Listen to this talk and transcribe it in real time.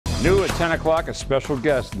New at 10 o'clock, a special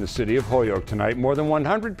guest in the city of Holyoke tonight. More than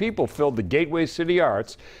 100 people filled the Gateway City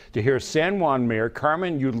Arts to hear San Juan Mayor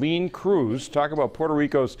Carmen Yulin Cruz talk about Puerto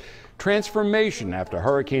Rico's transformation after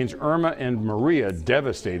Hurricanes Irma and Maria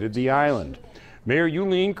devastated the island. Mayor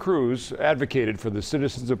Yulin Cruz advocated for the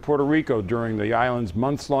citizens of Puerto Rico during the island's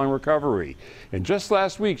months-long recovery. And just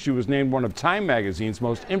last week, she was named one of Time magazine's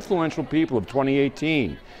most influential people of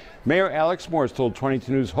 2018. Mayor Alex Morris told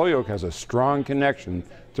 22 News Holyoke has a strong connection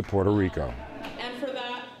to Puerto Rico. And for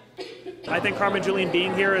that, I think Carmen Yulin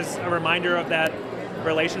being here is a reminder of that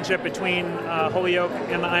relationship between Holyoke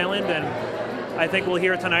and the island, and I think we'll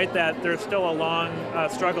hear tonight that there's still a long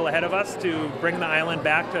struggle ahead of us to bring the island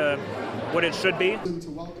back to what it should be.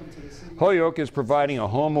 Holyoke is providing a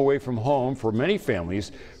home away from home for many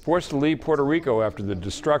families forced to leave Puerto Rico after the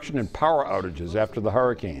destruction and power outages after the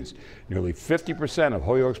hurricanes. Nearly 50% of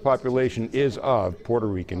Holyoke's population is of Puerto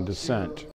Rican descent.